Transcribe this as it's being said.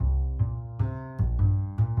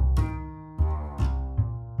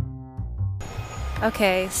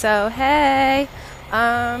Okay, so hey,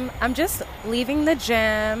 I'm just leaving the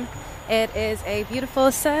gym. It is a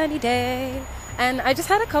beautiful sunny day, and I just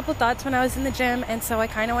had a couple thoughts when I was in the gym, and so I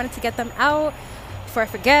kind of wanted to get them out before I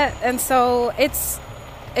forget. And so it's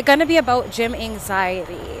gonna be about gym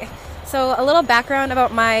anxiety. So a little background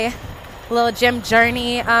about my little gym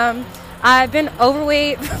journey. I've been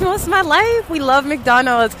overweight most of my life. We love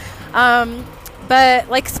McDonald's. But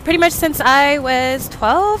like pretty much since I was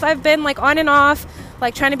 12, I've been like on and off,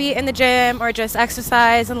 like trying to be in the gym or just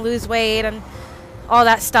exercise and lose weight and all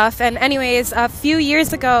that stuff. And anyways, a few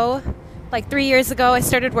years ago, like 3 years ago, I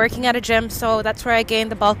started working at a gym. So that's where I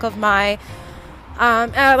gained the bulk of my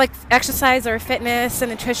like exercise or fitness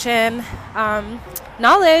and nutrition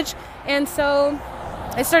knowledge. And so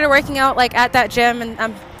I started working out like at that gym, and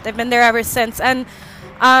I've been there ever since. And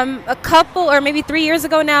a couple or maybe 3 years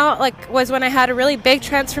ago now, like was when I had a really big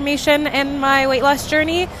transformation in my weight loss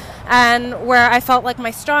journey, and where I felt like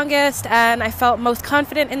my strongest and I felt most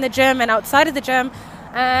confident in the gym and outside of the gym.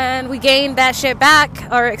 And we gained that shit back,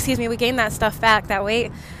 we gained that stuff back, that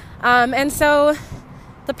weight. And so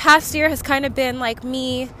the past year has kind of been like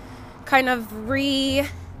me kind of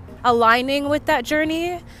realigning with that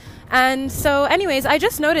journey. And so anyways, I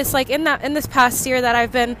just noticed like in this past year that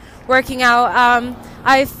I've been working out,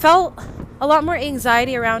 I felt a lot more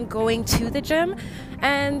anxiety around going to the gym.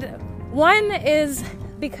 And one is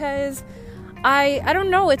because I don't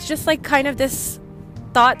know, it's just like kind of this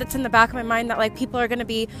thought that's in the back of my mind that like people are going to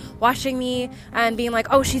be watching me and being like,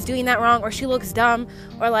 oh, she's doing that wrong, or she looks dumb,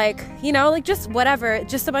 or like, you know, like just whatever,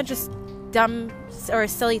 just a bunch of dumb or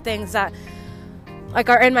silly things that like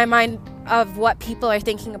are in my mind of what people are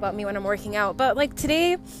thinking about me when I'm working out. But like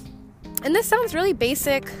today, and this sounds really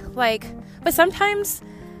basic, like, but sometimes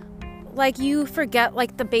like you forget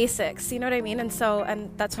like the basics, you know what I mean?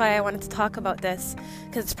 And that's why I wanted to talk about this,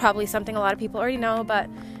 because it's probably something a lot of people already know, but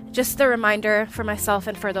just the reminder for myself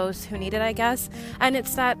and for those who need it, I guess. And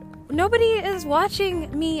it's that nobody is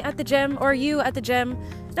watching me at the gym or you at the gym.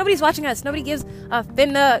 Nobody's watching us. Nobody gives a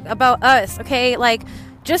finna about us, okay? Like,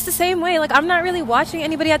 just the same way, like I'm not really watching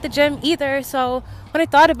anybody at the gym either. So when I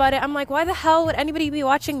thought about it, I'm like, why the hell would anybody be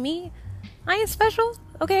watching me? I ain't special,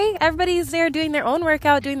 okay? Everybody's there doing their own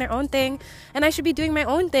workout, doing their own thing, and I should be doing my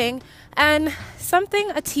own thing. And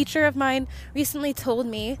something a teacher of mine recently told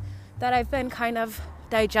me that I've been kind of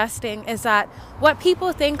digesting is that what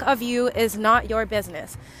people think of you is not your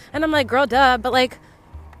business. And I'm like, girl, duh. But like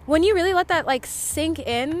when you really let that like sink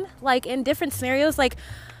in, like in different scenarios, like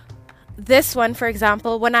this one, for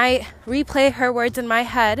example, when I replay her words in my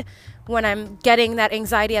head when I'm getting that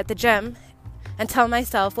anxiety at the gym and tell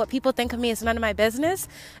myself what people think of me is none of my business,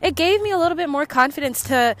 it gave me a little bit more confidence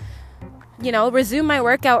to, you know, resume my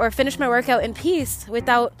workout or finish my workout in peace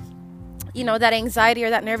without, you know, that anxiety or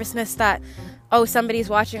that nervousness that, oh, somebody's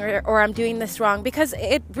watching or I'm doing this wrong, because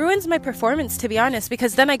it ruins my performance, to be honest,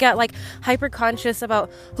 because then I get like hyper conscious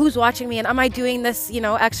about who's watching me and am I doing this, you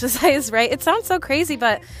know, exercise right? It sounds so crazy,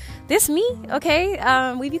 but this me,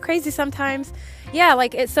 okay? We be crazy sometimes. Yeah,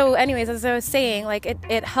 like it. So anyways, as I was saying, like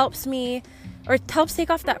it helps me, or it helps take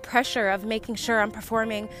off that pressure of making sure I'm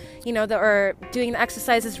performing, you know, or doing the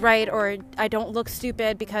exercises right, or I don't look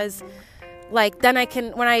stupid, because like then I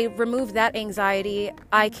can, when I remove that anxiety,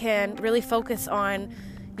 I can really focus on,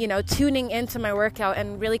 you know, tuning into my workout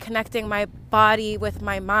and really connecting my body with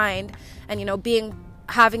my mind, and, you know,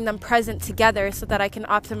 having them present together so that I can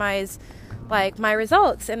optimize like my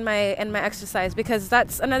results in my exercise. Because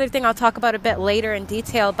that's another thing I'll talk about a bit later in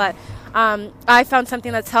detail, but I found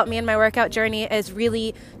something that's helped me in my workout journey is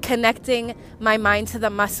really connecting my mind to the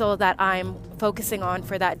muscle that I'm focusing on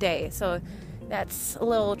for that day. So that's a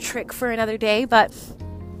little trick for another day. But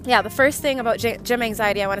yeah, the first thing about gym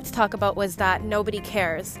anxiety I wanted to talk about was that nobody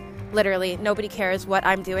cares. Literally, nobody cares what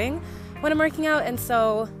I'm doing when I'm working out. And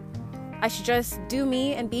so I should just do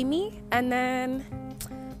me and be me. And then,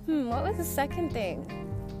 what was the second thing?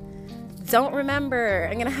 Don't remember.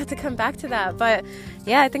 I'm going to have to come back to that. But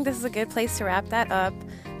yeah, I think this is a good place to wrap that up.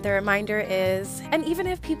 The reminder is, and even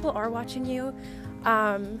if people are watching you,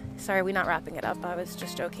 sorry, we're not wrapping it up. I was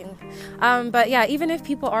just joking. But yeah, even if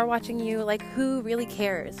people are watching you, like, who really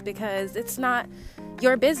cares? Because it's not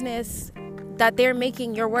your business that they're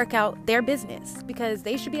making your workout their business, because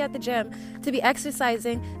they should be at the gym to be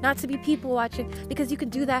exercising, not to be people watching, because you can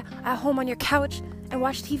do that at home on your couch and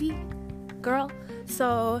watch TV, girl.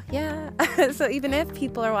 So yeah, so even if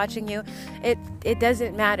people are watching you, it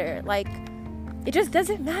doesn't matter. Like, it just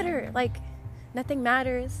doesn't matter. Like, nothing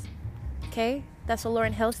matters. Okay? That's what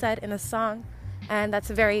Lauryn Hill said in a song, and that's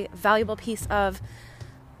a very valuable piece of,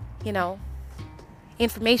 you know,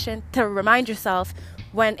 information to remind yourself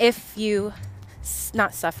if you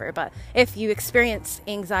not suffer, but if you experience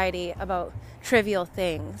anxiety about trivial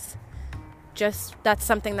things, just that's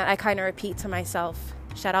something that I kind of repeat to myself.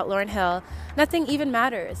 Shout out Lauryn Hill. Nothing even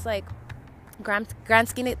matters. Like grand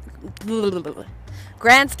scheme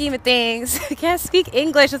of things. I can't speak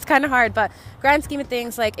English. It's kind of hard, but grand scheme of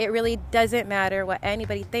things, like it really doesn't matter what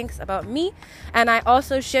anybody thinks about me, and I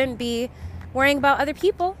also shouldn't be worrying about other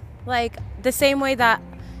people. Like the same way that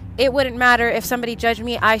it wouldn't matter if somebody judged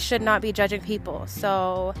me, I should not be judging people.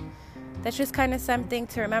 So that's just kind of something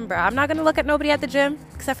to remember. I'm not going to look at nobody at the gym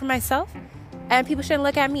except for myself, and people shouldn't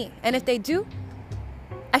look at me. And if they do,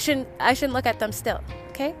 I shouldn't look at them still.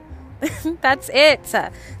 Okay? That's it.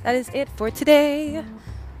 That is it for today.